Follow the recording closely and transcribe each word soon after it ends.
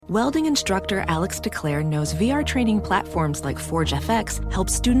Welding instructor Alex DeClaire knows VR training platforms like Forge FX help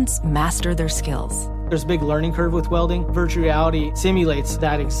students master their skills. There's a big learning curve with welding. Virtual reality simulates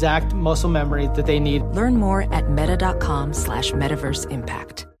that exact muscle memory that they need. Learn more at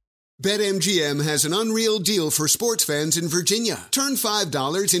meta.com/metaverseimpact. BetMGM has an unreal deal for sports fans in Virginia. Turn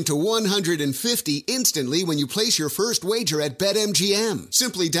 $5 into $150 instantly when you place your first wager at BetMGM.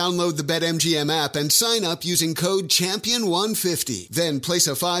 Simply download the BetMGM app and sign up using code CHAMPION150. Then place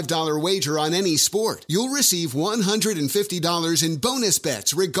a $5 wager on any sport. You'll receive $150 in bonus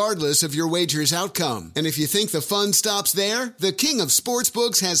bets regardless of your wager's outcome. And if you think the fun stops there, the King of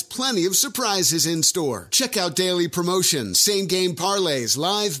Sportsbooks has plenty of surprises in store. Check out daily promotions, same-game parlays,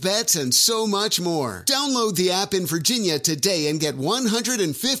 live bets, and so much more. Download the app in Virginia today and get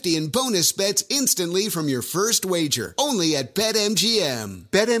 $150 in bonus bets instantly from your first wager. Only at BetMGM.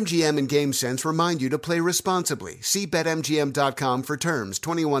 BetMGM and GameSense remind you to play responsibly. See BetMGM.com for terms.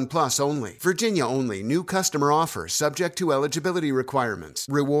 21 plus only. Virginia only. New customer offer. Subject to eligibility requirements.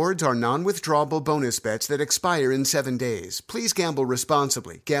 Rewards are non-withdrawable bonus bets that expire in 7 days. Please gamble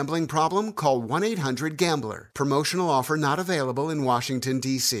responsibly. Gambling problem? Call 1-800-GAMBLER. Promotional offer not available in Washington,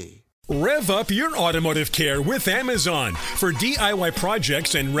 D.C. Rev up your automotive care with Amazon. For DIY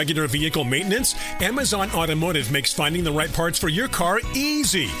projects and regular vehicle maintenance, Amazon Automotive makes finding the right parts for your car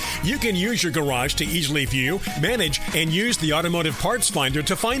easy. You can use your garage to easily view, manage, and use the automotive parts finder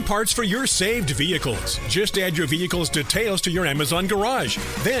to find parts for your saved vehicles. Just add your vehicle's details to your Amazon garage.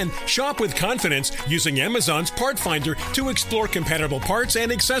 Then shop with confidence using Amazon's part finder to explore compatible parts and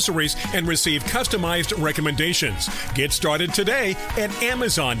accessories and receive customized recommendations. Get started today at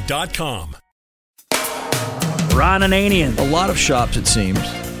Amazon.com. Ron Ananian. A lot of shops, it seems,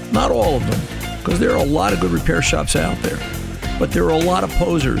 not all of them, because there are a lot of good repair shops out there. But there are a lot of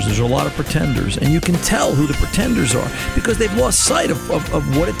posers, there's a lot of pretenders, and you can tell who the pretenders are because they've lost sight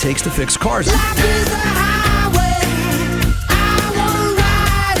of what it takes to fix cars. Life is a highway, I wanna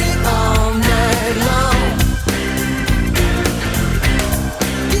ride it all night long.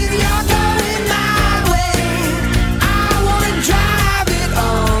 If you're going my way, I wanna drive it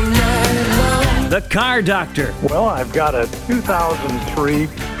all night long. The Car Doctor. Well, I've got a 2003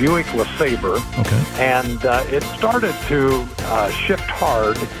 Buick LeSabre, and it started to shift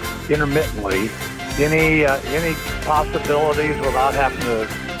hard intermittently. Any possibilities without having to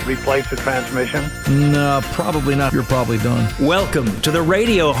replace the transmission? No, probably not. You're probably done. Welcome to the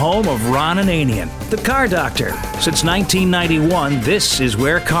radio home of Ron Ananian, the Car Doctor. Since 1991, this is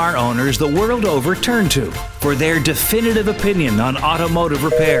where car owners the world over turn to for their definitive opinion on automotive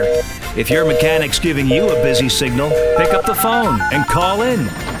repair. If your mechanic's giving you a busy signal, pick up the phone and call in.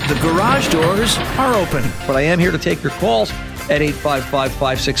 The garage doors are open. But I am here to take your calls at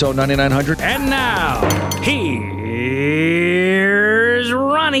 855-560-9900. And now, here's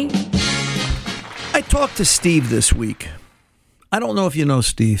Ronnie. I talked to Steve this week. I don't know if you know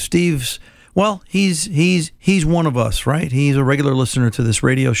Steve. Steve's, well, he's one of us, right? He's a regular listener to this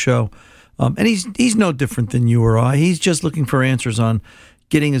radio show. And he's no different than you or I. He's just looking for answers on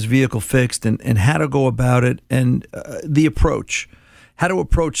getting his vehicle fixed and how to go about it and the approach. How to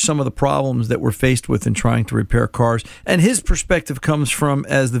approach some of the problems that we're faced with in trying to repair cars. And his perspective comes from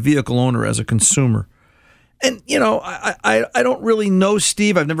as the vehicle owner, as a consumer. And, you know, I don't really know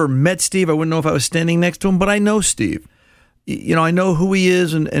Steve. I've never met Steve. I wouldn't know if I was standing next to him, but I know Steve. You know, I know who he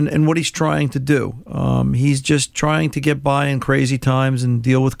is and what he's trying to do. He's just trying to get by in crazy times and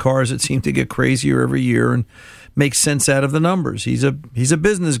deal with cars that seem to get crazier every year and make sense out of the numbers. He's a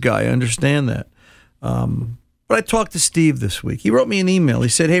business guy. I understand that. But I talked to Steve this week. He wrote me an email. He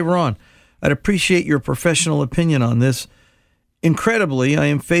said, "Hey, Ron, I'd appreciate your professional opinion on this. Incredibly, I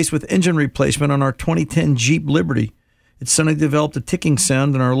am faced with engine replacement on our 2010 Jeep Liberty. It's suddenly developed a ticking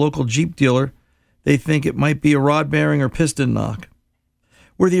sound in our local Jeep dealer. They think it might be a rod bearing or piston knock.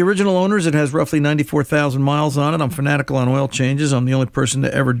 We're the original owners. It has roughly 94,000 miles on it. I'm fanatical on oil changes. I'm the only person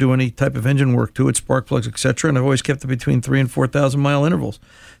to ever do any type of engine work to it, spark plugs, etc. And I've always kept it between 3,000 and 4,000 mile intervals,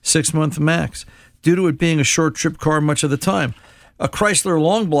 6 month max, due to it being a short trip car much of the time. A Chrysler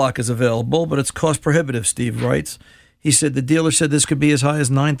long block is available, but it's cost prohibitive," Steve writes. He said the dealer said this could be as high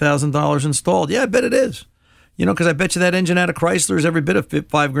as $9,000 installed. Yeah, I bet it is. You know, because I bet you that engine out of Chrysler is every bit of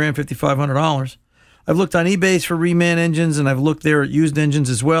 $5,000, $5,500. I've looked on eBay for reman engines, and I've looked there at used engines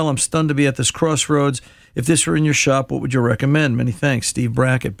as well. I'm stunned to be at this crossroads. If this were in your shop, what would you recommend? Many thanks, Steve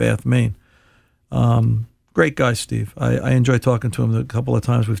Brackett, Bath, Maine. Great guy, Steve. I enjoy talking to him a couple of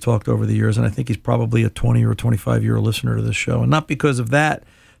times we've talked over the years, and I think he's probably a 20 or 25-year listener to this show. And not because of that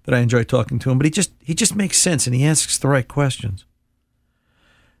I enjoy talking to him, but he just makes sense, and he asks the right questions.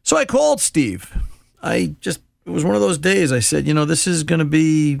 So I called Steve. I just was one of those days. I said, this is going to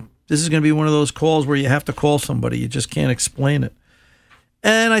be one of those calls where you have to call somebody. You just can't explain it.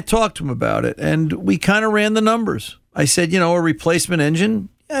 And I talked to him about it, and we kind of ran the numbers. I said, a replacement engine,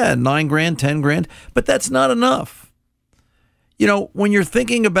 $9,000, $10,000, but that's not enough. When you're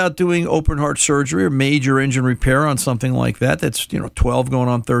thinking about doing open heart surgery or major engine repair on something like that, that's 12 going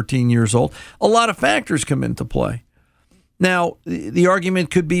on 13 years old, a lot of factors come into play. Now, the argument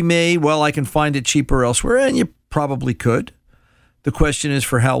could be made, well, I can find it cheaper elsewhere, and you probably could. The question is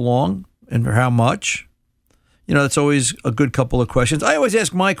for how long and for how much. That's always a good couple of questions. I always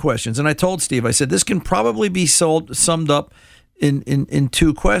ask my questions, and I told Steve, I said, this can probably be summed up in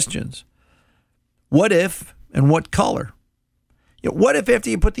two questions. What if and what color? What if after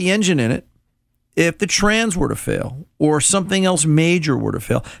you put the engine in it, if the trans were to fail or something else major were to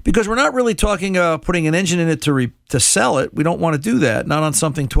fail? Because we're not really talking about putting an engine in it to sell it. We don't want to do that, not on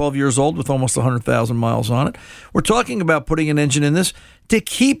something 12 years old with almost 100,000 miles on it. We're talking about putting an engine in this to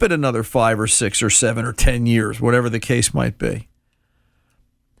keep it another 5 or 6 or 7 or 10 years, whatever the case might be.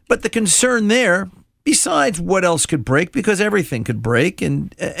 But the concern there, besides what else could break, because everything could break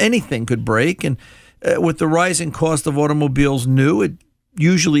and anything could break, and with the rising cost of automobiles new, it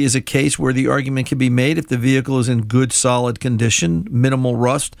usually is a case where the argument can be made if the vehicle is in good, solid condition, minimal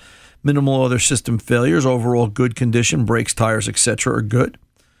rust, minimal other system failures, overall good condition, brakes, tires, etc. are good.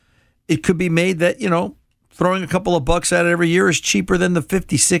 It could be made that, throwing a couple of bucks at it every year is cheaper than the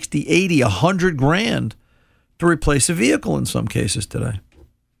 50, 60, 80, $100,000 to replace a vehicle in some cases today.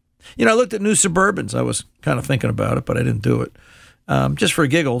 I looked at new Suburbans. I was kind of thinking about it, but I didn't do it. Just for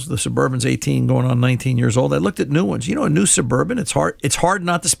giggles, the Suburban's 18 going on 19 years old. I looked at new ones. A new Suburban, it's hard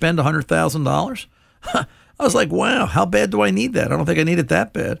not to spend $100,000. I was like, wow, how bad do I need that? I don't think I need it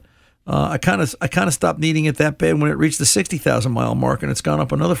that bad. I kind of stopped needing it that bad when it reached the 60,000 mile mark, and it's gone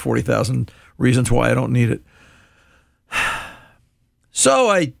up another 40,000 reasons why I don't need it. So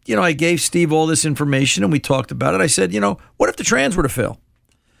I gave Steve all this information and we talked about it. I said, what if the trans were to fail?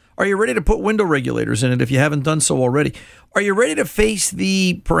 Are you ready to put window regulators in it if you haven't done so already? Are you ready to face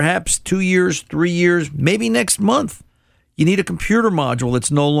the perhaps 2 years, 3 years, maybe next month? You need a computer module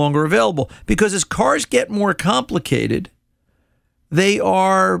that's no longer available because as cars get more complicated, they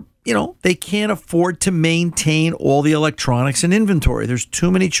can't afford to maintain all the electronics and inventory. There's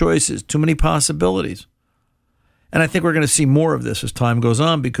too many choices, too many possibilities. And I think we're going to see more of this as time goes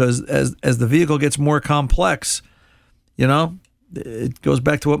on because as the vehicle gets more complex, it goes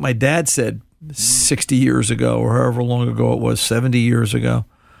back to what my dad said 60 years ago or however long ago it was, 70 years ago.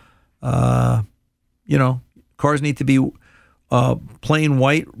 Cars need to be plain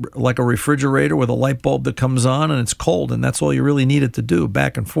white like a refrigerator with a light bulb that comes on and it's cold, and that's all you really need it to do,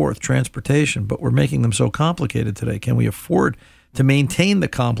 back and forth, transportation. But we're making them so complicated today. Can we afford to maintain the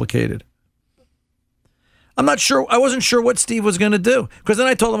complicated? I'm not sure. I wasn't sure what Steve was going to do because then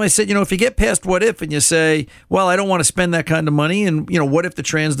I told him, I said, if you get past what if and you say, well, I don't want to spend that kind of money and, what if the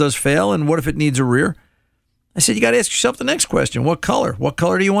trans does fail and what if it needs a rear? I said, you got to ask yourself the next question. What color? What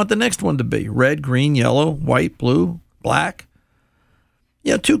color do you want the next one to be? Red, green, yellow, white, blue, black?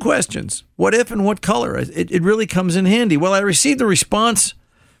 Two questions. What if and what color? It really comes in handy. Well, I received a response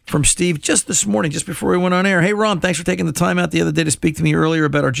from Steve just this morning, just before we went on air. Hey, Ron, thanks for taking the time out the other day to speak to me earlier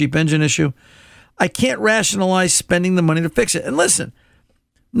about our Jeep engine issue. I can't rationalize spending the money to fix it. And listen,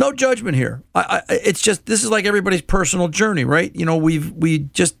 no judgment here. It's just, this is like everybody's personal journey, right?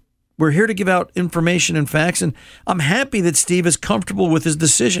 We're here to give out information and facts. And I'm happy that Steve is comfortable with his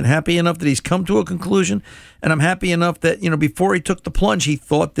decision, happy enough that he's come to a conclusion. And I'm happy enough that, before he took the plunge, he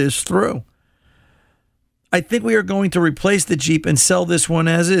thought this through. I think we are going to replace the Jeep and sell this one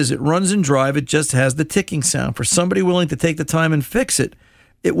as is. It runs and drive. It just has the ticking sound. For somebody willing to take the time and fix it,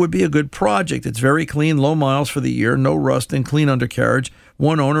 it would be a good project. It's very clean, low miles for the year, no rust, and clean undercarriage.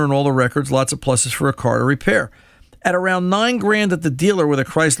 One owner and all the records, lots of pluses for a car to repair. At around $9,000 at the dealer with a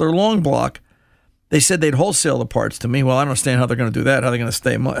Chrysler long block, they said they'd wholesale the parts to me. Well, I don't understand how they're going to do that. How they're going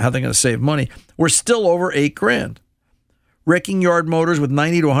to save money. We're still over $8,000. Wrecking yard motors with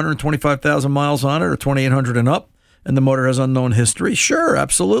 90 to 125,000 miles on it, or 2,800 and up, and the motor has unknown history. Sure,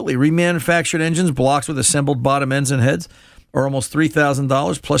 absolutely. Remanufactured engines, blocks with assembled bottom ends and heads, are almost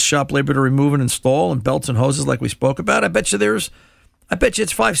 $3,000 plus shop labor to remove and install, and belts and hoses like we spoke about. I bet you it's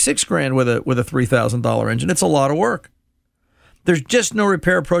 $5,000-6,000 with a $3,000 engine. It's a lot of work. There's just no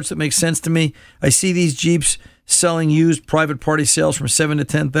repair approach that makes sense to me. I see these Jeeps selling used private party sales from $7,000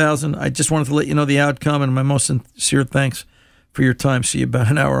 to $10,000. I just wanted to let you know the outcome, and my most sincere thanks for your time. See you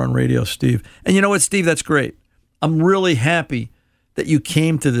about an hour on radio, Steve. And you know what, Steve? That's great. I'm really happy that you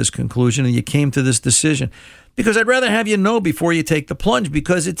came to this conclusion and you came to this decision. Because I'd rather have you know before you take the plunge,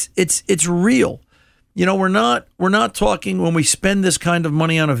 because it's real. we're not talking when we spend this kind of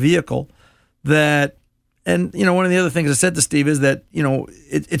money on a vehicle that, and one of the other things I said to Steve is that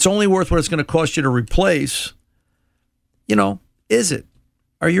it's only worth what it's going to cost you to replace. Is it?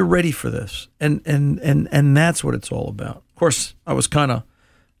 Are you ready for this? And that's what it's all about. Of course, I was kind of,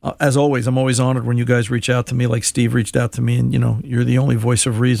 as always, I'm always honored when you guys reach out to me, like Steve reached out to me, and you're the only voice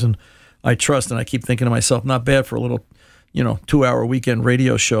of reason I trust. And I keep thinking to myself, not bad for a little 2-hour weekend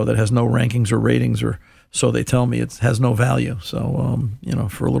radio show that has no rankings or ratings, or so they tell me. It has no value. So,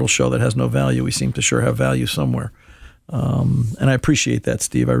 for a little show that has no value, we seem to sure have value somewhere. And I appreciate that,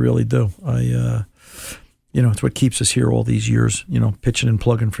 Steve. I really do. It's what keeps us here all these years, pitching and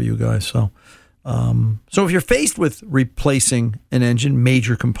plugging for you guys. So, so if you're faced with replacing an engine,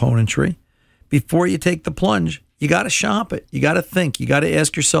 major componentry, before you take the plunge, you got to shop it. You got to think. You got to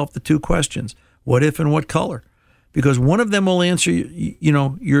ask yourself the two questions: what if and what color? Because one of them will answer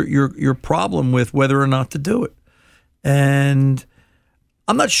your problem with whether or not to do it. And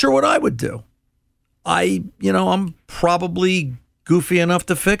I'm not sure what I would do. I'm probably goofy enough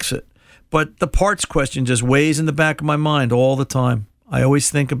to fix it. But the parts question just weighs in the back of my mind all the time. I always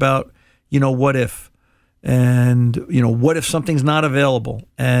think about, what if? And, what if something's not available?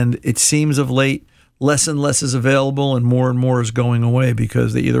 And it seems of late, less and less is available and more is going away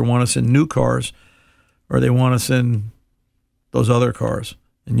because they either want us in new cars or they want us in those other cars.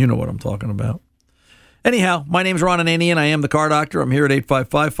 And you know what I'm talking about. Anyhow, my name's Ron Ananian. I am the Car Doctor. I'm here at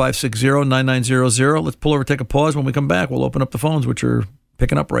 855-560-9900. Let's pull over, take a pause. When we come back, we'll open up the phones, which are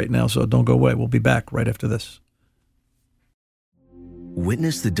picking up right now, so don't go away. We'll be back right after this.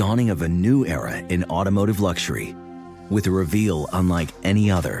 Witness the dawning of a new era in automotive luxury with a reveal unlike any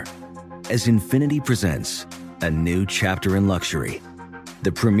other as Infiniti presents a new chapter in luxury,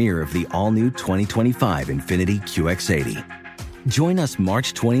 the premiere of the all-new 2025 Infiniti QX80. Join us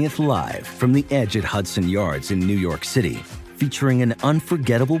March 20th live from the Edge at Hudson Yards in New York City, featuring an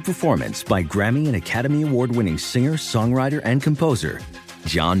unforgettable performance by Grammy and Academy Award-winning singer, songwriter, and composer,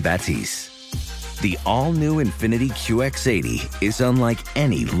 Jon Batiste. The all-new Infiniti QX80 is unlike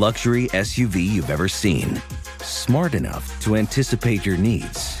any luxury SUV you've ever seen. Smart enough to anticipate your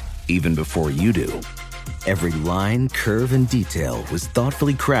needs, even before you do. Every line, curve, and detail was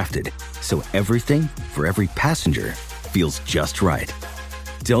thoughtfully crafted, so everything for every passenger feels just right.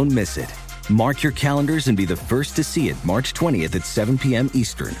 Don't miss it. Mark your calendars and be the first to see it March 20th at 7 p.m.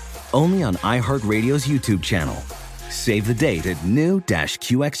 Eastern, only on iHeartRadio's YouTube channel. Save the date at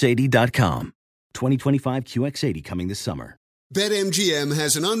new-QX80.com. 2025 QX80 coming this summer. BetMGM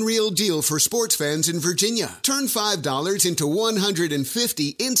has an unreal deal for sports fans in Virginia. Turn $5 into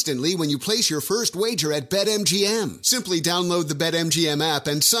 $150 instantly when you place your first wager at BetMGM. Simply download the BetMGM app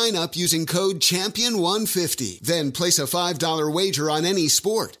and sign up using code CHAMPION150. Then place a $5 wager on any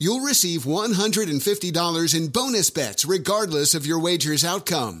sport. You'll receive $150 in bonus bets regardless of your wager's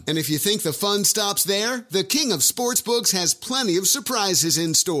outcome. And if you think the fun stops there, the King of Sportsbooks has plenty of surprises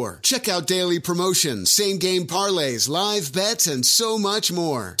in store. Check out daily promotions, same-game parlays, live bets, and so much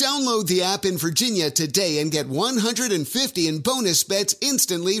more. Download the app in Virginia today and get $150 in bonus bets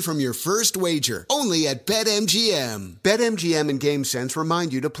instantly from your first wager. Only at BetMGM. BetMGM and GameSense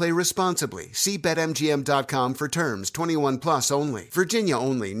remind you to play responsibly. See BetMGM.com for terms. 21 plus only. Virginia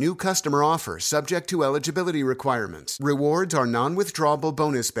only. New customer offer. Subject to eligibility requirements. Rewards are non-withdrawable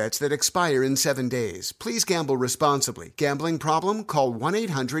bonus bets that expire in 7 days. Please gamble responsibly. Gambling problem? Call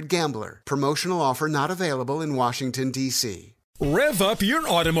 1-800-GAMBLER. Promotional offer not available in Washington, D.C. Rev up your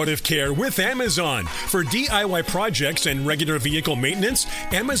automotive care with Amazon. For DIY projects and regular vehicle maintenance,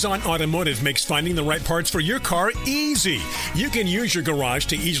 Amazon Automotive makes finding the right parts for your car easy. You can use your garage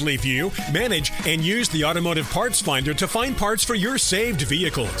to easily view, manage, and use the automotive parts finder to find parts for your saved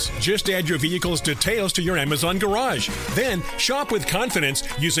vehicles. Just add your vehicle's details to your Amazon garage. Then shop with confidence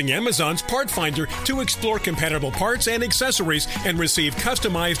using Amazon's part finder to explore compatible parts and accessories and receive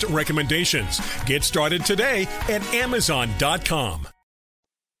customized recommendations. Get started today at Amazon.com. For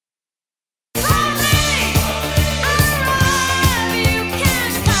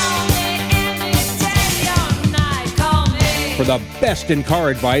the best in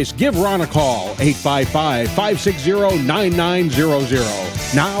car advice, give Ron a call,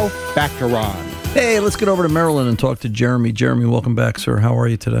 855-560-9900. Now, back to Ron. Hey, let's get over to Maryland and talk to Jeremy. Jeremy, welcome back, sir. How are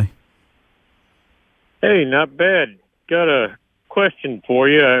you today? Hey, not bad. Got a question for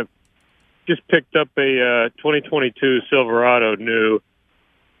you. I just picked up a 2022 Silverado new,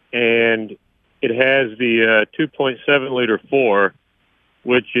 and it has the 2.7-liter 4,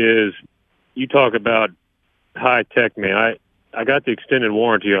 which is, you talk about high-tech, man. I got the extended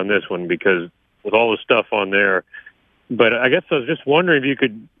warranty on this one because with all the stuff on there. But I guess I was just wondering if you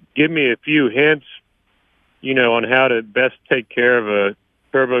could give me a few hints on how to best take care of a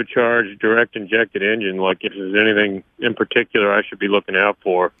turbocharged direct injected engine, like if there's anything in particular I should be looking out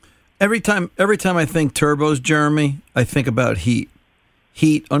for. Every time I think turbos, Jeremy, I think about heat,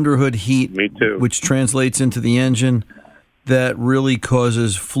 underhood heat. Me too. Which translates into the engine. That really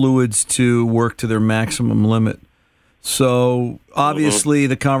causes fluids to work to their maximum limit. So obviously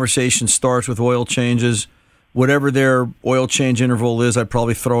the conversation starts with oil changes. Whatever their oil change interval is, I'd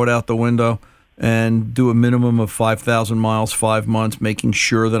probably throw it out the window and do a minimum of 5,000 miles, 5 months, making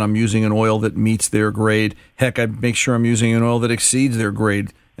sure that I'm using an oil that meets their grade. Heck, I'd make sure I'm using an oil that exceeds their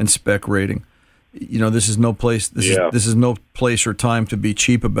grade and spec rating. This is no place. This is no place or time to be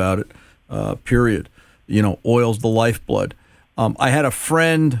cheap about it. Period. Oil's the lifeblood. I had a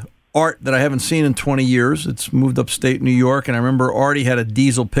friend, Art, that I haven't seen in 20 years. It's moved upstate New York, and I remember Artie had a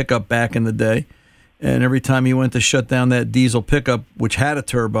diesel pickup back in the day, and every time he went to shut down that diesel pickup, which had a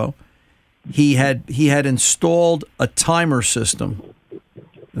turbo, he had installed a timer system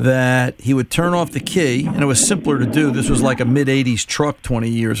that he would turn off the key, and it was simpler to do. This was like a mid-'80s truck 20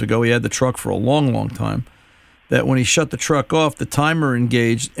 years ago. He had the truck for a long, long time. That when he shut the truck off, the timer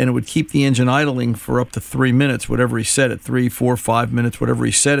engaged, and it would keep the engine idling for up to 3 minutes, whatever he set it, 3, 4, 5 minutes, whatever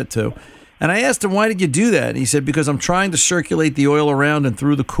he set it to. And I asked him, why did you do that? And he said, because I'm trying to circulate the oil around and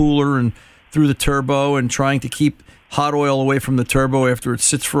through the cooler and through the turbo and trying to keep hot oil away from the turbo after it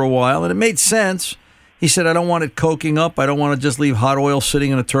sits for a while. And it made sense. He said, I don't want it coking up. I don't want to just leave hot oil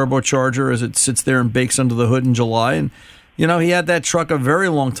sitting in a turbocharger as it sits there and bakes under the hood in July. And he had that truck a very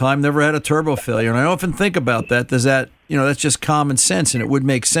long time, never had a turbo failure. And I often think about that. Does that, that's just common sense. And it would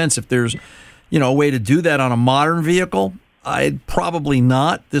make sense if there's, a way to do that on a modern vehicle. I'd probably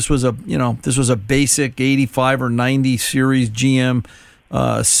not. This was a basic 85 or 90 series GM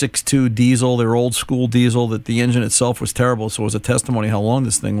 6.2 diesel, their old school diesel, that the engine itself was terrible. So it was a testimony how long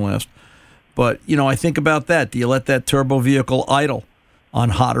this thing lasts. But, I think about that. Do you let that turbo vehicle idle on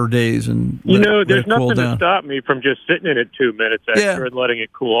hotter days and there's nothing to stop me from just sitting in it 2 minutes extra and letting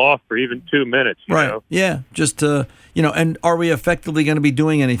it cool off for even 2 minutes. You know? Yeah. Just and are we effectively going to be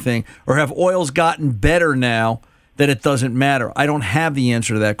doing anything, or have oils gotten better now that it doesn't matter? I don't have the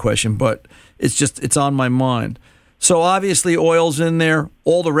answer to that question, but it's on my mind. So obviously oil's in there.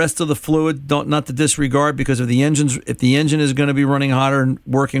 All the rest of the fluid, not to disregard, because if the engine is going to be running hotter and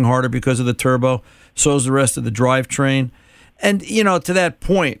working harder because of the turbo, so is the rest of the drivetrain. And, to that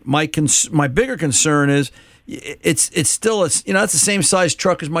point, my bigger concern is it's still, it's the same size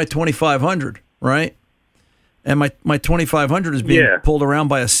truck as my 2500, right? And my 2500 is being pulled around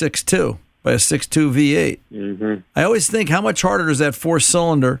by a 6.2 V8. Mm-hmm. I always think, how much harder does that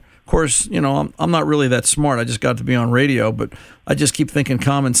 4-cylinder? Of course, I'm not really that smart. I just got to be on radio, but I just keep thinking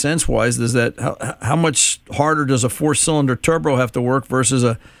common sense-wise, is that how much harder does a 4-cylinder turbo have to work versus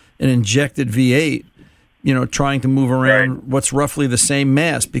an injected V8? Trying to move around what's roughly the same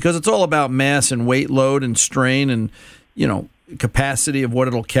mass, because it's all about mass and weight load and strain and, capacity of what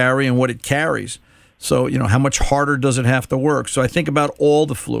it'll carry and what it carries. So, how much harder does it have to work? So I think about all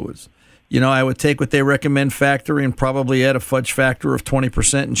the fluids. I would take what they recommend factory and probably add a fudge factor of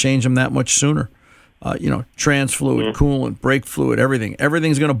 20% and change them that much sooner. Trans fluid, coolant, brake fluid, everything.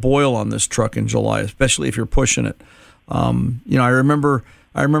 Everything's going to boil on this truck in July, especially if you're pushing it. I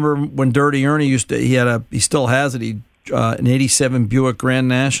remember when Dirty Ernie he still has it. An '87 Buick Grand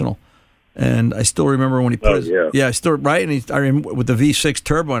National, and I still remember when he put I remember with the V6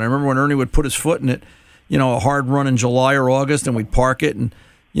 turbo, and I remember when Ernie would put his foot in it, a hard run in July or August, and we'd park it, and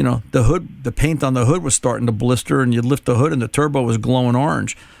the paint on the hood was starting to blister, and you'd lift the hood, and the turbo was glowing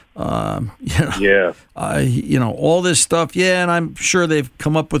orange. All this stuff, and I'm sure they've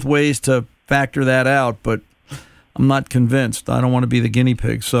come up with ways to factor that out, but I'm not convinced. I don't want to be the guinea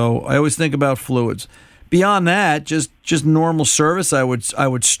pig. So I always think about fluids. Beyond that, just normal service. I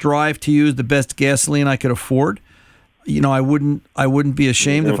would strive to use the best gasoline I could afford. I wouldn't be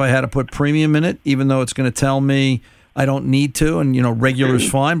ashamed if I had to put premium in it, even though it's going to tell me I don't need to, and regular is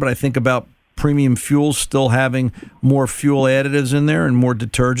fine. But I think about premium fuels still having more fuel additives in there and more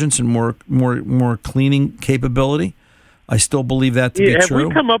detergents and more cleaning capability. I still believe that to be true. Have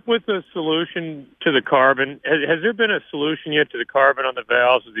we come up with a solution to the carbon? Has there been a solution yet to the carbon on the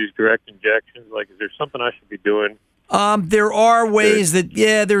valves of these direct injections? Like, is there something I should be doing? There are ways that,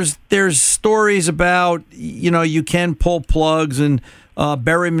 there's stories about, you can pull plugs, and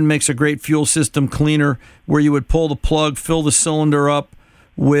Berryman makes a great fuel system cleaner where you would pull the plug, fill the cylinder up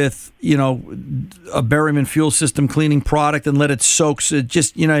with, a Berryman fuel system cleaning product and let it soak. So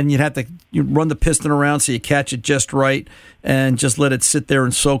and you'd run the piston around so you catch it just right and just let it sit there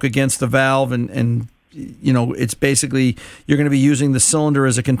and soak against the valve. And it's basically, you're going to be using the cylinder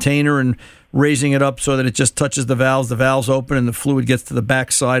as a container, and raising it up so that it just touches the valves open and the fluid gets to the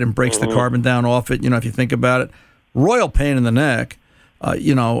backside and breaks the carbon down off it. If you think about it, royal pain in the neck. I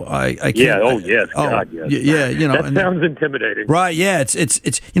can't. Yeah. Oh yes. God, yes. Yeah. That sounds intimidating. Right. Yeah.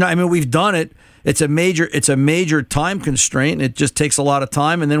 It's we've done it. It's a major time constraint. It just takes a lot of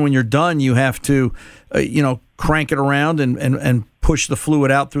time, and then when you're done, you have to, crank it around and push the fluid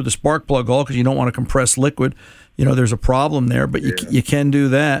out through the spark plug hole because you don't want to compress liquid. There's a problem there, but you can do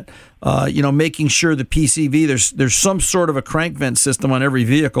that. Making sure the PCV there's some sort of a crank vent system on every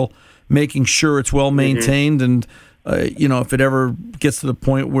vehicle, making sure it's well maintained and. If it ever gets to the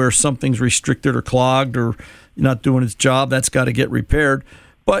point where something's restricted or clogged or not doing its job, that's got to get repaired.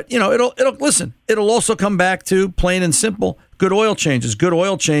 But it'll also come back to plain and simple good oil changes. Good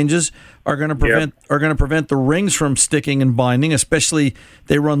oil changes are going to prevent the rings from sticking and binding. Especially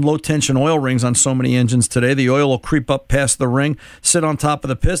they run low tension oil rings on so many engines today. The oil will creep up past the ring, sit on top of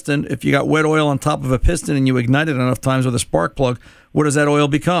the piston. If you got wet oil on top of a piston and you ignite it enough times with a spark plug, what does that oil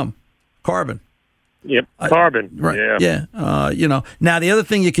become? Carbon. Yep, carbon. Right. Yeah. Now the other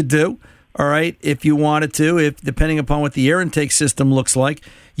thing you could do, all right, if you wanted to, if depending upon what the air intake system looks like,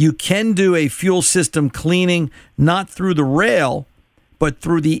 you can do a fuel system cleaning not through the rail, but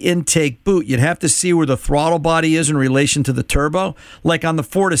through the intake boot. You'd have to see where the throttle body is in relation to the turbo. Like on the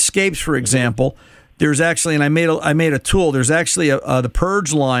Ford Escapes, for example, there's actually, and I made a tool. There's actually the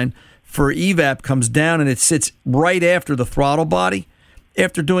purge line for evap comes down and it sits right after the throttle body.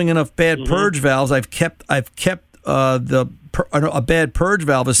 After doing enough bad purge valves, I've kept a bad purge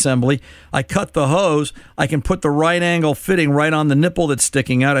valve assembly. I cut the hose. I can put the right angle fitting right on the nipple that's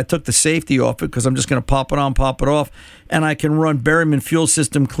sticking out. I took the safety off it because I'm just going to pop it on, pop it off, and I can run Berryman fuel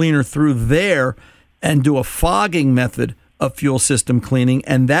system cleaner through there and do a fogging method of fuel system cleaning,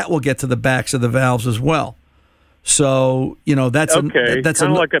 and that will get to the backs of the valves as well. So that's okay. That's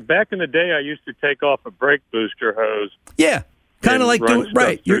kind of like back in the day. I used to take off a brake booster hose. Yeah. Kind of like doing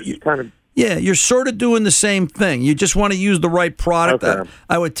right. You're sort of doing the same thing. You just want to use the right product. Okay.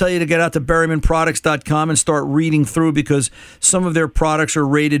 I would tell you to get out to BerrymanProducts.com and start reading through because some of their products are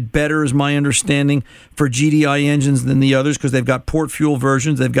rated better, is my understanding, for GDI engines than the others because they've got port fuel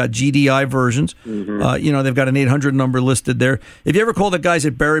versions, they've got GDI versions. They've got an 800 number listed there. If you ever call the guys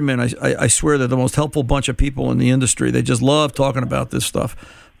at Berryman, I swear they're the most helpful bunch of people in the industry. They just love talking about this stuff.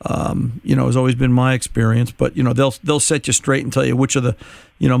 Has always been my experience, but they'll set you straight and tell you which of the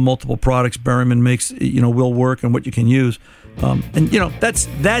multiple products Berryman makes will work and what you can use.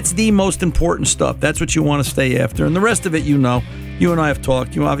 That's the most important stuff. That's what you want to stay after, and the rest of it, you and I have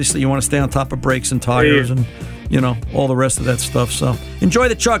talked. You want to stay on top of brakes and tires and all the rest of that stuff. So enjoy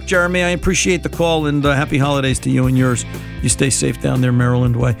the truck, Jeremy. I appreciate the call and happy holidays to you and yours. You stay safe down there,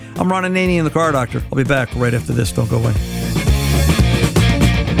 Maryland way. I'm Ron Ananian, the Car Doctor. I'll be back right after this. Don't go away.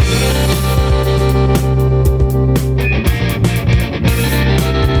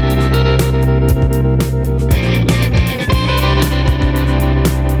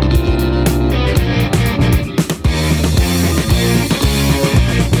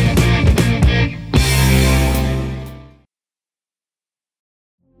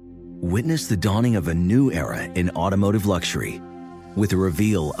 Witness the dawning of a new era in automotive luxury with a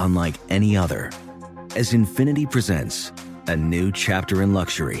reveal unlike any other as Infiniti presents a new chapter in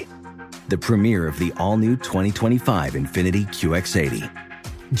luxury, the premiere of the all-new 2025 Infiniti QX80.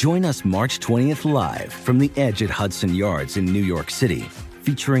 Join us March 20th live from the Edge at Hudson Yards in New York City,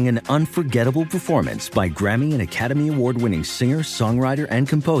 featuring an unforgettable performance by Grammy and Academy Award-winning singer, songwriter, and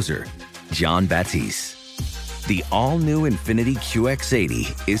composer, Jon Batiste. The all-new Infiniti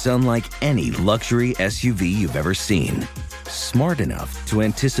QX80 is unlike any luxury SUV you've ever seen. Smart enough to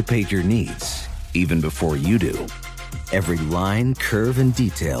anticipate your needs, even before you do. Every line, curve, and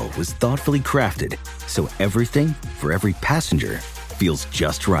detail was thoughtfully crafted, so everything for every passenger feels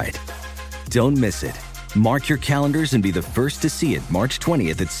just right. Don't miss it. Mark your calendars and be the first to see it March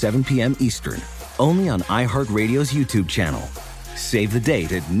 20th at 7 p.m. Eastern, only on iHeartRadio's YouTube channel. Save the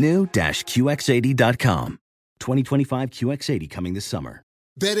date at new-QX80.com. 2025 QX80 coming this summer.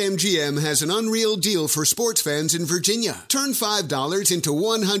 BetMGM has an unreal deal for sports fans in Virginia. Turn $5 into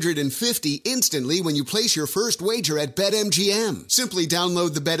 $150 instantly when you place your first wager at BetMGM. Simply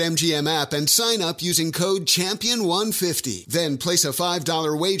download the BetMGM app and sign up using code CHAMPION150. Then place a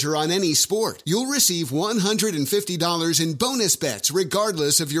 $5 wager on any sport. You'll receive $150 in bonus bets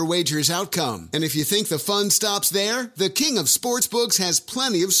regardless of your wager's outcome. And if you think the fun stops there, the King of Sportsbooks has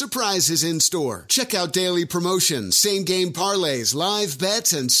plenty of surprises in store. Check out daily promotions, same-game parlays, live bets,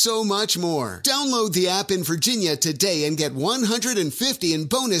 bets, and so much more. Download the app in Virginia today and get $150 in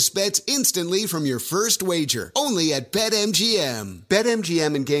bonus bets instantly from your first wager. Only at BetMGM.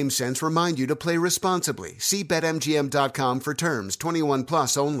 BetMGM and GameSense remind you to play responsibly. See BetMGM.com for terms. 21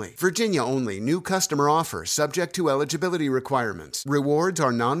 plus only. Virginia only. New customer offer. Subject to eligibility requirements. Rewards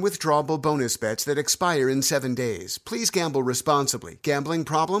are non-withdrawable bonus bets that expire in 7 days. Please gamble responsibly. Gambling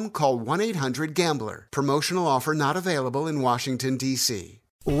problem? Call 1-800-GAMBLER. Promotional offer not available in Washington, D.C.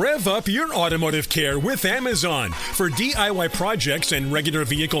 Rev up your automotive care with Amazon. For DIY projects and regular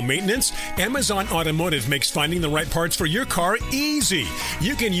vehicle maintenance, Amazon Automotive makes finding the right parts for your car easy.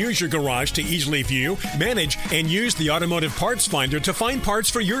 You can use your garage to easily view, manage, and use the automotive parts finder to find parts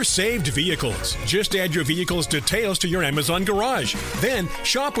for your saved vehicles. Just add your vehicle's details to your Amazon garage. Then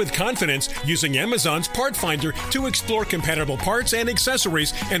shop with confidence using Amazon's part finder to explore compatible parts and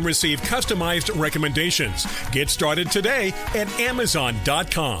accessories and receive customized recommendations. Get started today at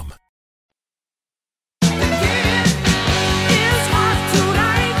Amazon.com.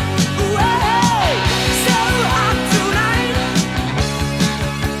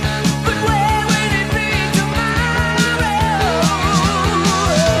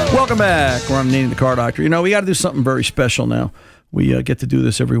 Welcome back. We're on Nene the Car Doctor. You know, we got to do something very special now. We get to do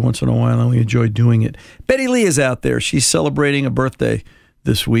this every once in a while, and we enjoy doing it. Betty Lee is out there. She's celebrating a birthday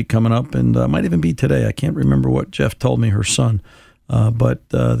this week coming up, and might even be today. I can't remember what Jeff told me, her son. But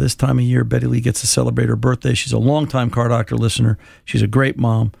this time of year, Betty Lee gets to celebrate her birthday. She's a longtime Car Doctor listener. She's a great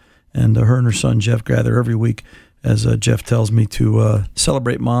mom. And her and her son, Jeff, gather every week, as Jeff tells me, to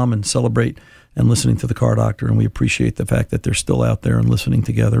celebrate mom and celebrate and listening to the Car Doctor. And we appreciate the fact that they're still out there and listening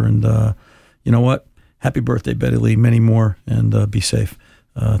together. And you know what? Happy birthday, Betty Lee. Many more, and be safe.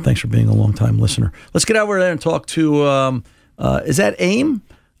 Thanks for being a longtime listener. Let's get over there and talk to, is that AIM?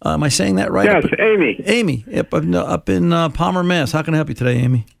 Am I saying that right? Yes, Amy. Amy, up in Palmer, Mass. How can I help you today,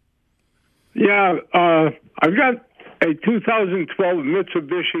 Amy? Yeah, I've got a 2012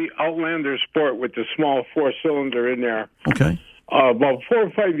 Mitsubishi Outlander Sport with the small four-cylinder in there. Okay. About 4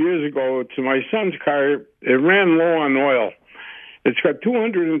 or 5 years ago, to my son's car, it ran low on oil. It's got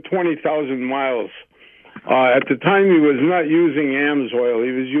 220,000 miles. At the time, he was not using AMS oil.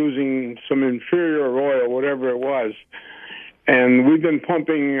 He was using some inferior oil, whatever it was. And we've been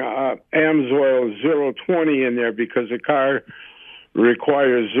pumping AMS oil 020 in there because the car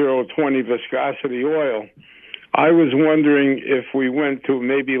requires 020 viscosity oil. I was wondering if we went to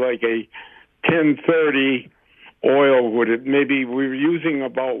maybe like a 1030 oil, would it maybe we were using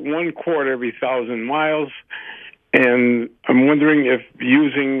about 1 quart every 1,000 miles, and I'm wondering if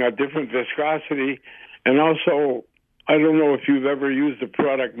using a different viscosity, and also I don't know if you've ever used the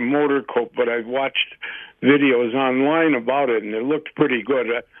product Motor Coat, but I've watched videos online about it, and it looked pretty good.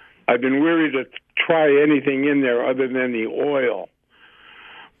 I've been weary to try anything in there other than the oil.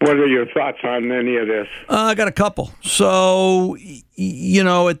 What are your thoughts on any of this? I got a couple. So, you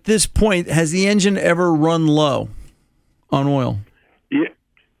know, at this point, has the engine ever run low on oil? Yeah,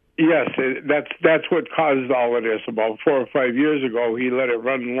 yes, that's what caused all of this. About 4 or 5 years ago, he let it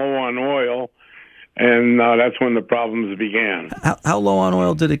run low on oil, and that's when the problems began. How low on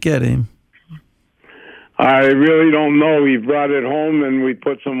oil did it get, Aim? I really don't know. We brought it home, and we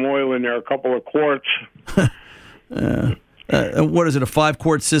put some oil in there, a couple of quarts. What is it, a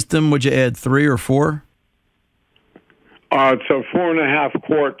 5-quart system? Would you add 3 or 4? It's a 4.5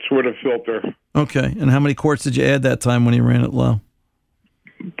 quarts with a filter. Okay. And how many quarts did you add that time when you ran it low?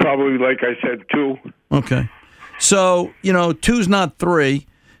 Probably, like I said, 2. Okay. So, you know, 2's not 3.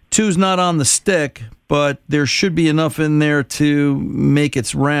 2's not on the stick, but there should be enough in there to make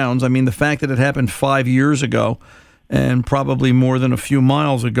its rounds. I mean, the fact that it happened 5 years ago and probably more than a few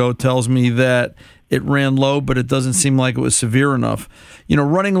miles ago tells me that it ran low, but it doesn't seem like it was severe enough. You know,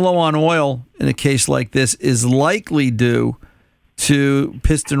 running low on oil in a case like this is likely due to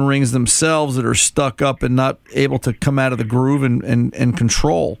piston rings themselves that are stuck up and not able to come out of the groove and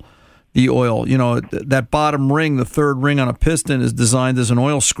control the oil. You know, that bottom ring, the third ring on a piston, is designed as an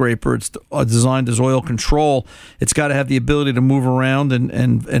oil scraper. It's designed as oil control. It's got to have the ability to move around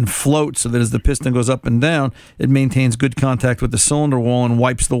and float so that as the piston goes up and down, it maintains good contact with the cylinder wall and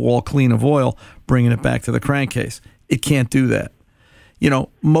wipes the wall clean of oil, bringing it back to the crankcase. It can't do that. You know,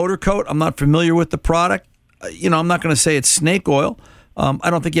 Motor Coat, I'm not familiar with the product. You know, I'm not going to say it's snake oil. I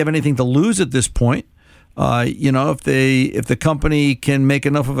don't think you have anything to lose at this point. You know, if the company can make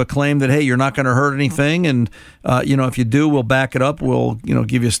enough of a claim that, hey, you're not going to hurt anything, and you know, if you do, we'll back it up. We'll, you know,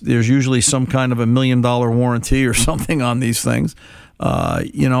 give you. There's usually some kind of $1 million warranty or something on these things.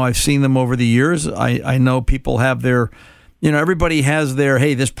 You know, I've seen them over the years. I know people have their, you know, everybody has their,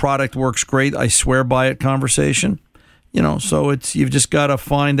 hey, this product works great, I swear by it conversation. So you've just got to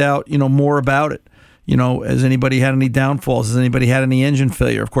find out, more about it. Has anybody had any downfalls? Has anybody had any engine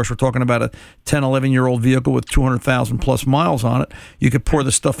failure? Of course, we're talking about a 10, 11-year-old vehicle with 200,000 plus miles on it. You could pour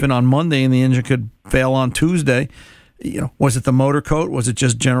the stuff in on Monday and the engine could fail on Tuesday. Was it the motor coat? Was it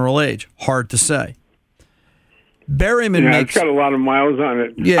just general age? Hard to say. Berryman makes... it's got a lot of miles on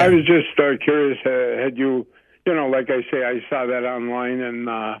it. Yeah. I was just curious, had you, like I say, I saw that online, and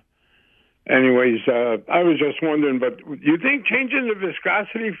anyways, I was just wondering, but you think changing the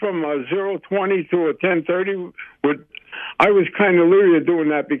viscosity from a 020 to a 1030 would... I was kind of leery of doing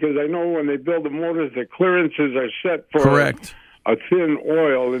that because I know when they build the motors, the clearances are set for... Correct. A thin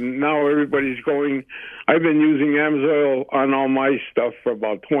oil, and now everybody's going... I've been using AMSOIL on all my stuff for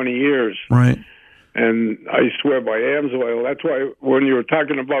about 20 years. Right. And I swear by AMSOIL. That's why when you were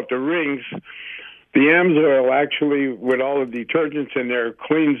talking about the rings, the AMSOIL actually, with all the detergents in there,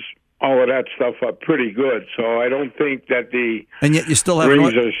 cleans all of that stuff up pretty good. So I don't think that the and yet you still have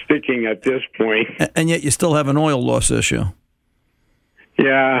rings are sticking at this point. And yet you still have an oil loss issue.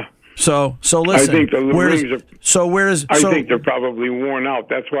 Yeah. So listen. I think the rings are... I think they're probably worn out.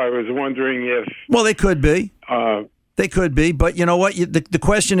 That's why I was wondering if... Well, they could be. They could be, but you know what? The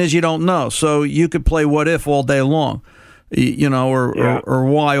question is you don't know. So you could play what if all day long, or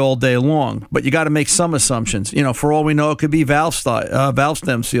why all day long. But you got to make some assumptions. For all we know, it could be valve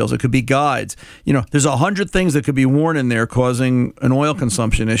stem seals. It could be guides. There's 100 things that could be worn in there causing an oil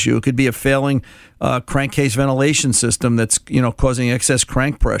consumption issue. It could be a failing crankcase ventilation system that's causing excess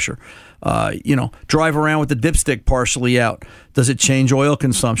crank pressure. Drive around with the dipstick partially out. Does it change oil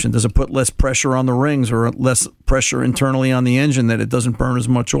consumption? Does it put less pressure on the rings or less pressure internally on the engine that it doesn't burn as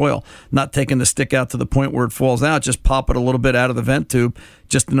much oil? Not taking the stick out to the point where it falls out, just pop it a little bit out of the vent tube,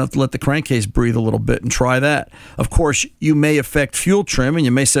 just enough to let the crankcase breathe a little bit, and try that. Of course, you may affect fuel trim and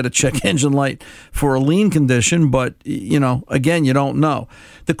you may set a check engine light for a lean condition, but, again, you don't know.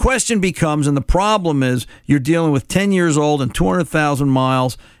 The question becomes, and the problem is, you're dealing with 10 years old and 200,000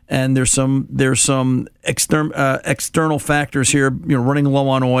 miles, and there's some external factors here, running low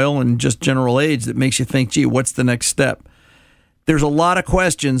on oil and just general age that makes you think, gee, what's the next step? There's a lot of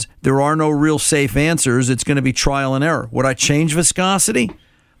questions. There are no real safe answers. It's going to be trial and error. Would I change viscosity?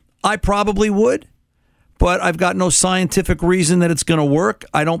 I probably would, but I've got no scientific reason that it's going to work.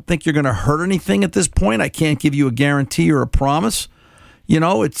 I don't think you're going to hurt anything at this point. I can't give you a guarantee or a promise.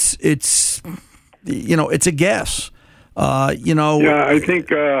 It's a guess. I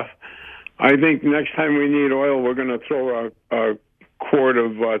think next time we need oil, we're going to throw a quart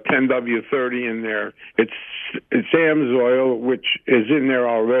of 10W30 in there. It's AMSOIL, which is in there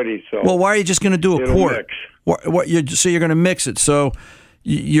already. So well, why are you just going to do a quart? Mix. So you're going to mix it. So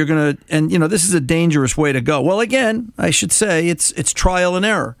you're going to, and this is a dangerous way to go. Well, again, I should say it's trial and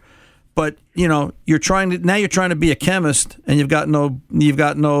error. But you're trying to be a chemist, and you've got no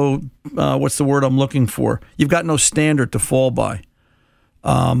what's the word I'm looking for? You've got no standard to fall by.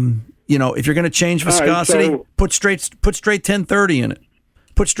 If you're going to change viscosity, put straight 1030 in it.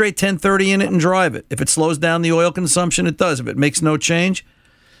 Put straight 1030 in it and drive it. If it slows down the oil consumption, it does. If it makes no change,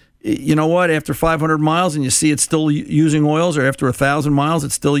 you know what? After 500 miles and you see it's still using oils, or after 1,000 miles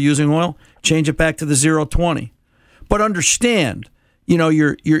it's still using oil, change it back to the 020. But understand,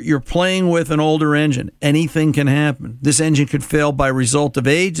 you're playing with an older engine. Anything can happen. This engine could fail by result of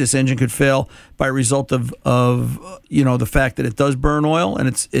age. This engine could fail by result of the fact that it does burn oil, and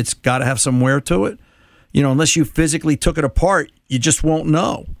it's got to have some wear to it. Unless you physically took it apart, you just won't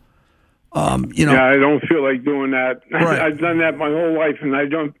know. Yeah, I don't feel like doing that. Right. I've done that my whole life, and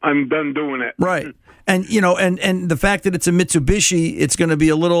I'm done doing it. Right. And and the fact that it's a Mitsubishi, it's going to be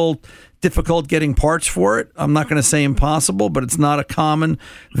a little difficult getting parts for it. I'm not going to say impossible, but it's not a common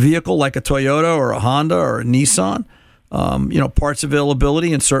vehicle like a Toyota or a Honda or a Nissan. Parts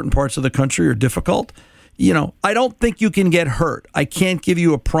availability in certain parts of the country are difficult. I don't think you can get hurt. I can't give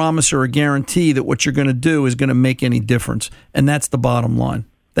you a promise or a guarantee that what you're going to do is going to make any difference. And that's the bottom line.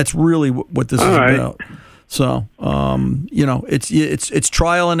 That's really what this is about. So, it's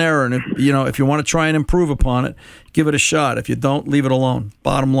trial and error. And if you want to try and improve upon it, give it a shot. If you don't, leave it alone.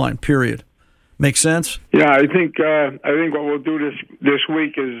 Bottom line, period. Make sense? Yeah, I think what we'll do this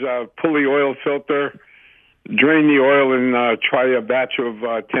week is pull the oil filter, drain the oil, and try a batch of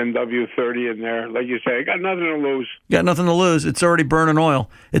 10W30 in there. Like you say, I got nothing to lose. Got nothing to lose. It's already burning oil.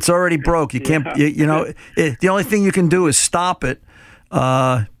 It's already broke. You can't. The only thing you can do is stop it.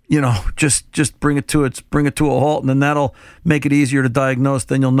 Just bring it to a halt, and then that'll make it easier to diagnose.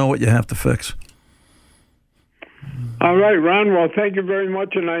 Then you'll know what you have to fix. All right, Ron. Well, thank you very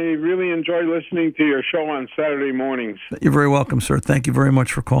much, and I really enjoy listening to your show on Saturday mornings. You're very welcome, sir. Thank you very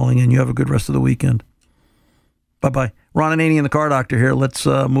much for calling in. You have a good rest of the weekend. Bye-bye. Ron Ananian, the Car Doctor here. Let's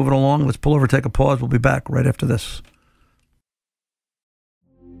move it along. Let's pull over, take a pause. We'll be back right after this.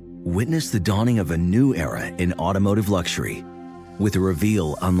 Witness the dawning of a new era in automotive luxury with a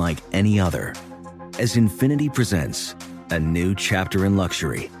reveal unlike any other as Infiniti presents a new chapter in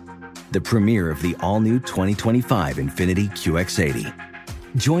luxury, the premiere of the all-new 2025 Infiniti QX80.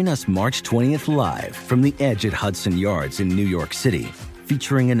 Join us March 20th live from the Edge at Hudson Yards in New York City,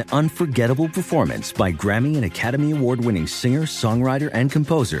 featuring an unforgettable performance by Grammy and Academy Award-winning singer, songwriter, and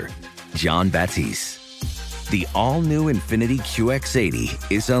composer, Jon Batiste. The all-new Infiniti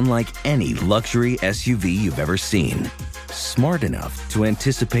QX80 is unlike any luxury SUV you've ever seen. Smart enough to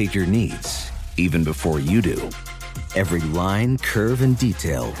anticipate your needs, even before you do. Every line, curve, and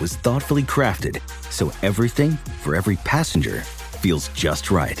detail was thoughtfully crafted, so everything for every passenger feels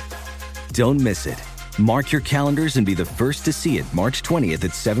just right. Don't miss it. Mark your calendars and be the first to see it March 20th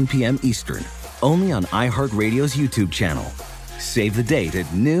at 7 p.m. Eastern, only on iHeartRadio's YouTube channel. Save the date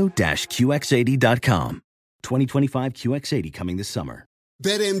at new-QX80.com. 2025 QX80 coming this summer.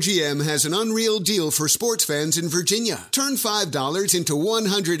 BetMGM has an unreal deal for sports fans in Virginia. Turn $5 into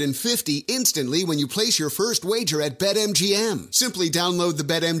 $150 instantly when you place your first wager at BetMGM. Simply download the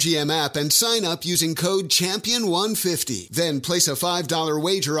BetMGM app and sign up using code CHAMPION150. Then place a $5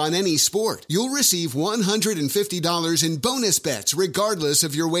 wager on any sport. You'll receive $150 in bonus bets regardless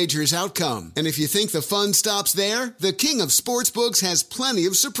of your wager's outcome. And if you think the fun stops there, the King of Sportsbooks has plenty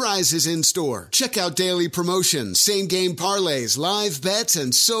of surprises in store. Check out daily promotions, same-game parlays, live bets,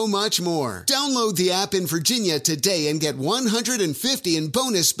 and so much more. Download the app in Virginia today and get $150 in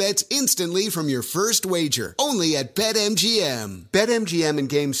bonus bets instantly from your first wager. Only at BetMGM. BetMGM and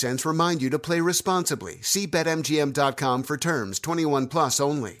GameSense remind you to play responsibly. See BetMGM.com for terms. 21 plus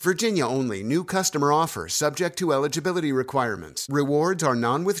only. Virginia only. New customer offer. Subject to eligibility requirements. Rewards are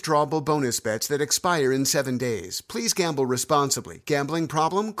non-withdrawable bonus bets that expire in 7 days. Please gamble responsibly. Gambling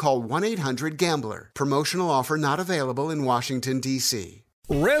problem? Call 1-800-GAMBLER. Promotional offer not available in Washington, D.C.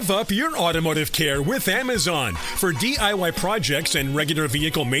 Rev up your automotive care with Amazon. For DIY projects and regular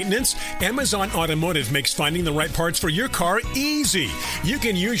vehicle maintenance, Amazon Automotive makes finding the right parts for your car easy. You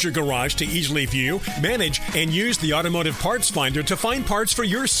can use your garage to easily view, manage, and use the automotive parts finder to find parts for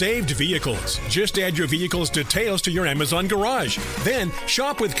your saved vehicles. Just add your vehicle's details to your Amazon garage. Then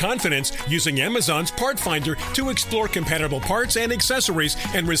shop with confidence using Amazon's part finder to explore compatible parts and accessories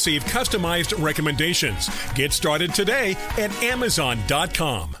and receive customized recommendations. Get started today at Amazon.com.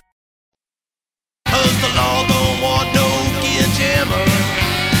 Cause the law don't want no gear jammer.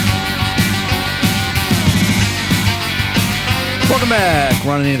 Welcome back.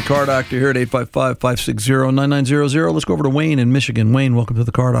 Ron Ananian, the Car Doctor here at 855-560-9900. Let's go over to Wayne in Michigan. Wayne, welcome to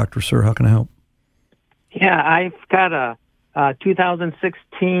the Car Doctor, sir. How can I help? Yeah, I've got a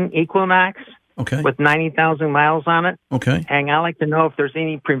 2016 Equinox with 90,000 miles on it. Okay. And I'd like to know if there's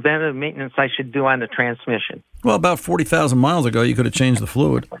any preventive maintenance I should do on the transmission. Well, about 40,000 miles ago, you could have changed the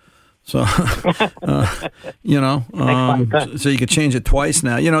fluid. So, so you could change it twice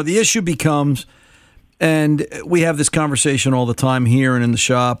now. The issue becomes, and we have this conversation all the time here and in the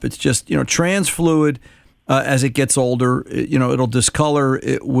shop, it's just, trans fluid, as it gets older, it'll discolor,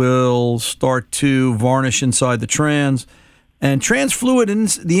 it will start to varnish inside the trans. And trans fluid in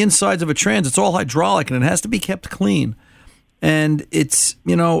the insides of a trans, it's all hydraulic, and it has to be kept clean. And it's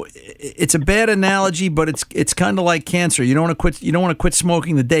a bad analogy, but it's kind of like cancer. You don't want to quit. You don't want to quit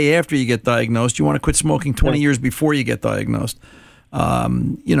smoking the day after you get diagnosed. You want to quit smoking 20 years before you get diagnosed.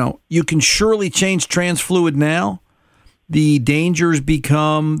 You can surely change trans fluid now. The dangers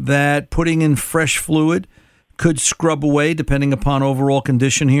become that putting in fresh fluid could scrub away, depending upon overall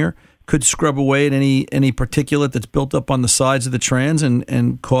condition here, could scrub away at any particulate that's built up on the sides of the trans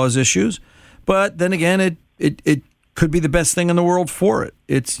and cause issues. But then again, it could be the best thing in the world for it.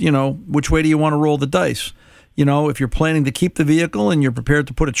 It's, which way do you want to roll the dice? If you're planning to keep the vehicle and you're prepared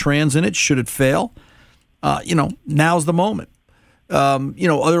to put a trans in it, should it fail, now's the moment.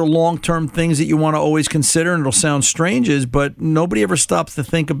 Other long-term things that you want to always consider, and it'll sound strange, but nobody ever stops to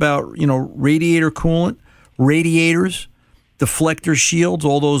think about, radiator coolant, radiators, deflector shields,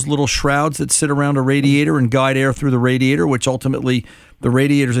 all those little shrouds that sit around a radiator and guide air through the radiator, which ultimately the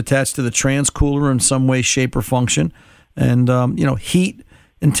radiator is attached to the trans cooler in some way, shape, or function. And, heat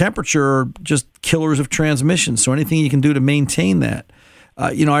and temperature are just killers of transmissions. So anything you can do to maintain that.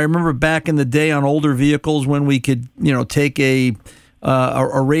 I remember back in the day on older vehicles when we could, take a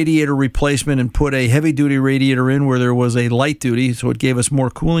radiator replacement and put a heavy-duty radiator in where there was a light-duty, so it gave us more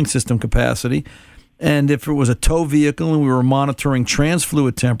cooling system capacity. And if it was a tow vehicle and we were monitoring trans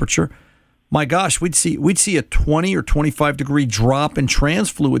fluid temperature, my gosh, we'd see a 20 or 25 degree drop in trans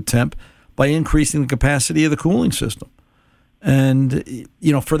fluid temp by increasing the capacity of the cooling system. And,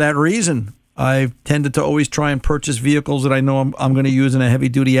 you know, for that reason, I've tended to always try and purchase vehicles that I know I'm going to use in a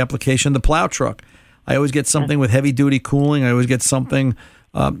heavy-duty application. The plow truck, I always get something with heavy-duty cooling. I always get something,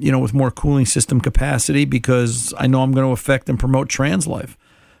 with more cooling system capacity because I know I'm going to affect and promote trans life.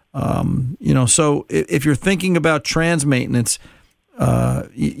 So if you're thinking about trans maintenance,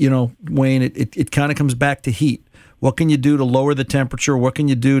 Wayne, it kind of comes back to heat. What can you do to lower the temperature? What can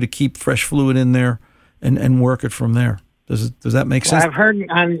you do to keep fresh fluid in there and work it from there? Does that make sense? Well, I've heard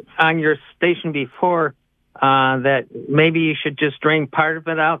on your station before that maybe you should just drain part of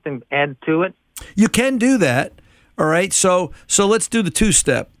it out and add to it. You can do that. All right. So let's do the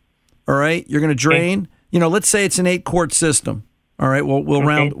 2-step. All right. You're going to drain. Okay. Let's say it's an 8-quart system. All right. We'll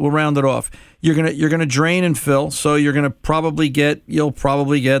round it off. You're gonna drain and fill. So you'll probably get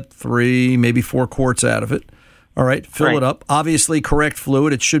 3, maybe 4 quarts out of it. All right. Fill it up. Obviously, correct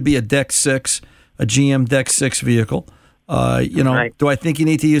fluid. It should be a Deck 6, a GM Deck 6 vehicle. Do I think you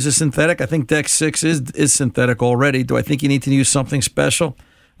need to use a synthetic? I think Deck 6 is synthetic already. Do I think you need to use something special?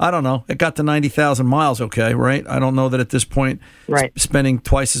 I don't know. It got to 90,000 miles, okay, right? I don't know that at this point spending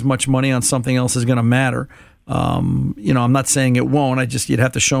twice as much money on something else is going to matter. I'm not saying it won't. You'd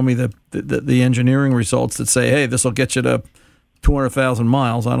have to show me the engineering results that say, hey, this will get you to 200,000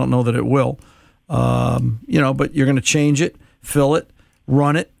 miles. I don't know that it will. But you're going to change it, fill it,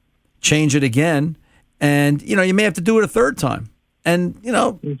 run it, change it again. And, you may have to do it a third time. And,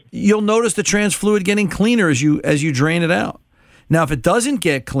 you'll notice the trans fluid getting cleaner as you drain it out. Now, if it doesn't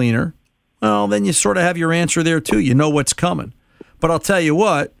get cleaner, well, then you sort of have your answer there, too. You know what's coming. But I'll tell you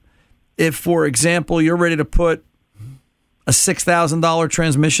what, if, for example, you're ready to put a $6,000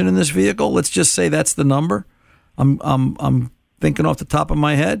 transmission in this vehicle, let's just say that's the number. I'm thinking off the top of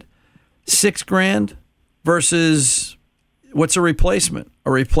my head. $6,000 versus what's a replacement?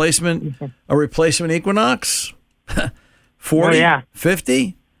 A replacement Equinox? 40? Oh, yeah.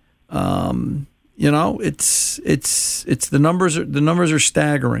 50? It's the numbers are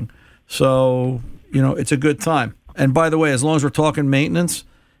staggering. So, it's a good time. And by the way, as long as we're talking maintenance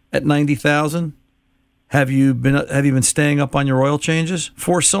at 90,000, have you been staying up on your oil changes?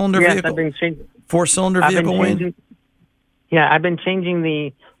 4-cylinder vehicle? Yes, I've been changing. 4-cylinder vehicle, Wayne? Yeah, I've been changing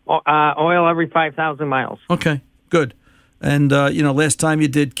the oil every 5,000 miles. Okay, good. And, last time you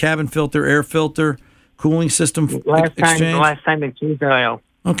did cabin filter, air filter, cooling system exchange? The last time they changed the oil.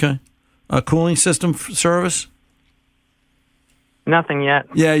 Okay. Cooling system service? Nothing yet.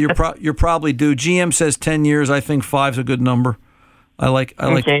 Yeah, you're probably due. GM says 10 years. I think 5's a good number. I like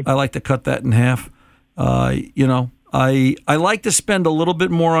to cut that in half. I like to spend a little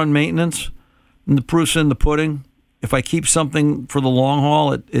bit more on maintenance, and the proof's in the pudding. If I keep something for the long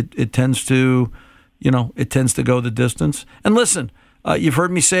haul, it tends to, go the distance. And listen, you've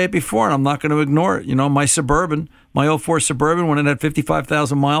heard me say it before, and I'm not going to ignore it. My Suburban, my 04 Suburban, when it had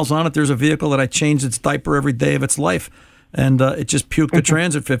 55,000 miles on it, there's a vehicle that I changed its diaper every day of its life, and it just puked the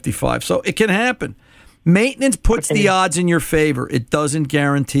trans at 55. So it can happen. Maintenance puts the odds in your favor. It doesn't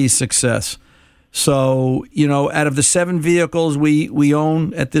guarantee success. So, out of the 7 vehicles we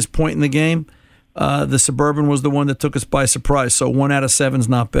own at this point in the game, the Suburban was the one that took us by surprise. So 1 out of 7's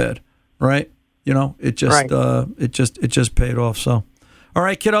not bad, right? It just paid off. So, all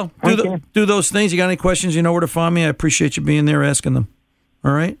right, kiddo, do those things. You got any questions? You know where to find me. I appreciate you being there, asking them.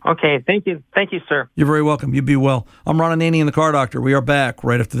 All right. Okay. Thank you, sir. You're very welcome. You be well. I'm Ron Ananian, the Car Doctor. We are back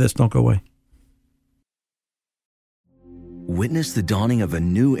right after this. Don't go away. Witness the dawning of a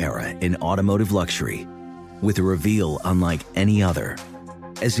new era in automotive luxury with a reveal unlike any other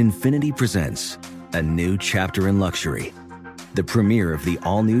as Infiniti presents a new chapter in luxury, the premiere of the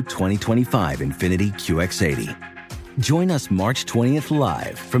all-new 2025 Infiniti QX80. Join us March 20th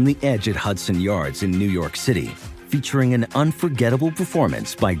live from the Edge at Hudson Yards in New York City, featuring an unforgettable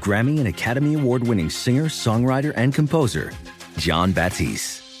performance by Grammy and Academy Award-winning singer, songwriter, and composer, Jon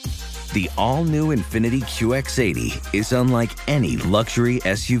Batiste. The all-new Infiniti QX80 is unlike any luxury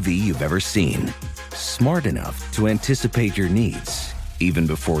SUV you've ever seen. Smart enough to anticipate your needs, even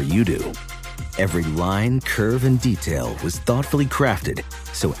before you do. Every line, curve, and detail was thoughtfully crafted,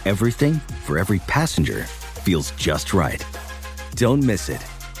 so everything for every passenger feels just right. Don't miss it.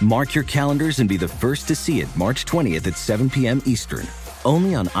 Mark your calendars and be the first to see it March 20th at 7 p.m. Eastern,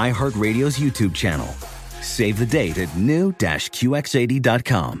 only on iHeartRadio's YouTube channel. Save the date at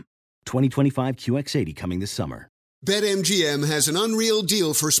new-QX80.com. 2025 QX80 coming this summer. BetMGM has an unreal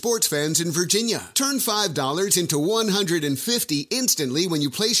deal for sports fans in Virginia. Turn $5 into $150 instantly when you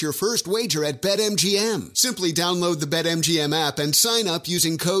place your first wager at BetMGM. Simply download the BetMGM app and sign up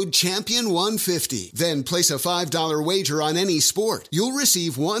using code CHAMPION150. Then place a $5 wager on any sport. You'll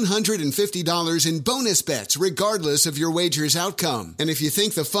receive $150 in bonus bets regardless of your wager's outcome. And if you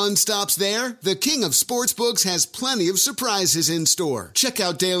think the fun stops there, the King of Sportsbooks has plenty of surprises in store. Check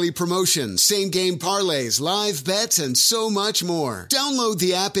out daily promotions, same-game parlays, live bets, and so much more. Download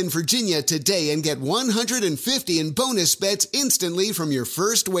the app in Virginia today and get $150 in bonus bets instantly from your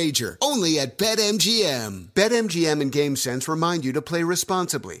first wager. Only at BetMGM. BetMGM and GameSense remind you to play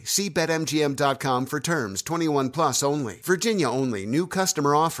responsibly. See BetMGM.com for terms. 21 plus only. Virginia only. New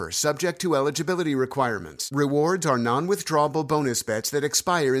customer offer subject to eligibility requirements. Rewards are non-withdrawable bonus bets that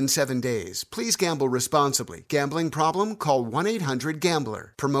expire in 7 days. Please gamble responsibly. Gambling problem? Call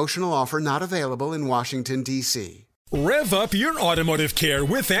 1-800-GAMBLER. Promotional offer not available in Washington, D.C. Rev up your automotive care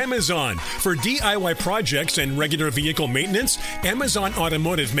with Amazon. For DIY projects and regular vehicle maintenance, Amazon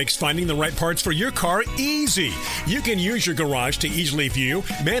Automotive makes finding the right parts for your car easy. You can use your garage to easily view,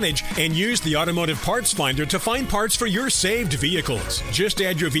 manage, and use the automotive parts finder to find parts for your saved vehicles. Just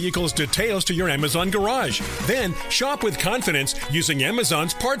add your vehicle's details to your Amazon garage. Then shop with confidence using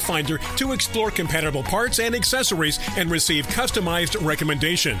Amazon's part finder to explore compatible parts and accessories and receive customized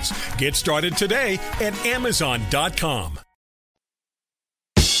recommendations. Get started today at Amazon.com.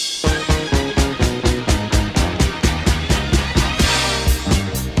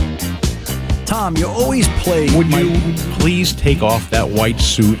 Tom, you always play. Would you please take off that white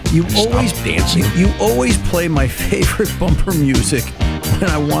suit? You and always stop dancing. You always play my favorite bumper music when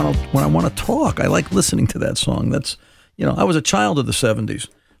I want to talk. I like listening to that song. That's I was a child of the '70s,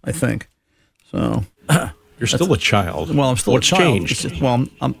 I think. So. You're still a child. Well, I'm still What's a child. changed?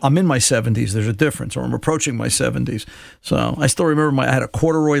 I'm in my 70s. There's a difference, or I'm approaching my 70s. So I still remember I had a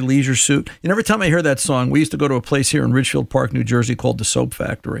corduroy leisure suit. And every time I hear that song, we used to go to a place here in Ridgefield Park, New Jersey, called the Soap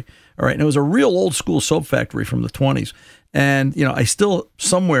Factory. All right, and it was a real old school soap factory from the 20s. And I still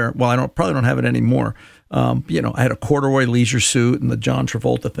somewhere. Well, I probably don't have it anymore. I had a corduroy leisure suit and the John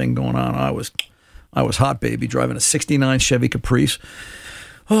Travolta thing going on. I was hot, baby, driving a '69 Chevy Caprice.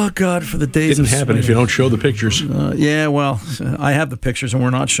 Oh, God, for the days Didn't happen if you don't show the pictures. Yeah, well, I have the pictures, and we're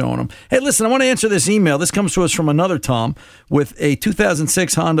not showing them. Hey, listen, I want to answer this email. This comes to us from another Tom with a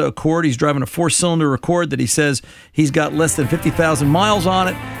 2006 Honda Accord. He's driving a four-cylinder Accord that he says he's got less than 50,000 miles on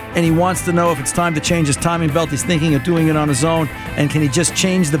it, and he wants to know if it's time to change his timing belt. He's thinking of doing it on his own, and can he just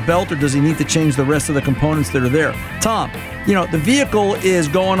change the belt, or does he need to change the rest of the components that are there? Tom, the vehicle is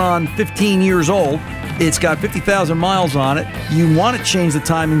going on 15 years old. It's got 50,000 miles on it. You want to change the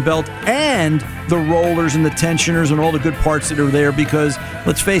timing belt and the rollers and the tensioners and all the good parts that are there because,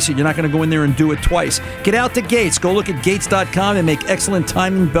 let's face it, you're not going to go in there and do it twice. Get out to Gates. Go look at Gates.com. They make excellent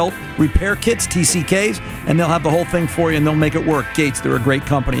timing belt repair kits, TCKs, and they'll have the whole thing for you and they'll make it work. Gates, they're a great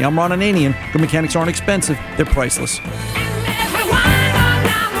company. I'm Ron Ananian. Good mechanics aren't expensive. They're priceless.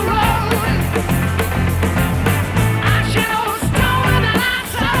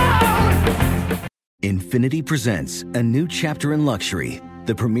 Infiniti presents a new chapter in luxury,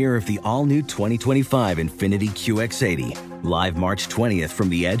 the premiere of the all-new 2025 Infiniti QX80, live March 20th from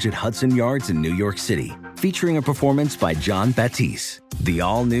the Edge at Hudson Yards in New York City, featuring a performance by John Batiste. The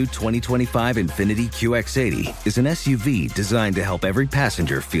all-new 2025 Infiniti QX80 is an SUV designed to help every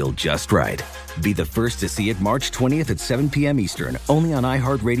passenger feel just right. Be the first to see it March 20th at 7 p.m. Eastern, only on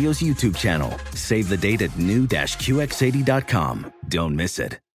iHeartRadio's YouTube channel. Save the date at new-QX80.com. Don't miss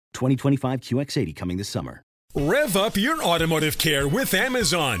it. 2025 QX80 coming this summer. Rev up your automotive care with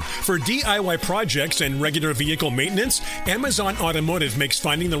Amazon. For DIY projects and regular vehicle maintenance, Amazon Automotive makes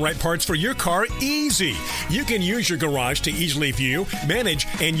finding the right parts for your car easy. You can use your garage to easily view, manage,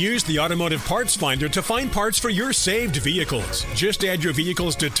 and use the automotive parts finder to find parts for your saved vehicles. Just add your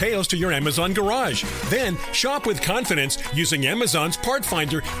vehicle's details to your Amazon garage. Then shop with confidence using Amazon's part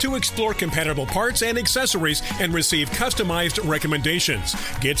finder to explore compatible parts and accessories and receive customized recommendations.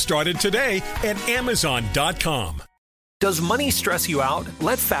 Get started today at Amazon.com. Does money stress you out?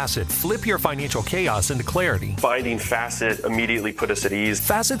 Let Facet flip your financial chaos into clarity. Finding Facet immediately put us at ease.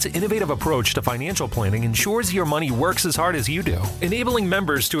 Facet's innovative approach to financial planning ensures your money works as hard as you do, enabling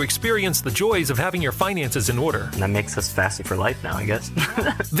members to experience the joys of having your finances in order. And that makes us Facet for life now, I guess.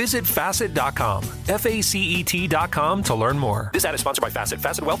 Visit Facet.com, FACET.com to learn more. This ad is sponsored by Facet.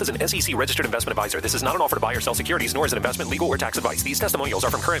 Facet Wealth is an SEC registered investment advisor. This is not an offer to buy or sell securities, nor is it investment, legal, or tax advice. These testimonials are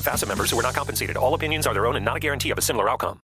from current Facet members who are not compensated. All opinions are their own and not a guarantee of a similar outcome.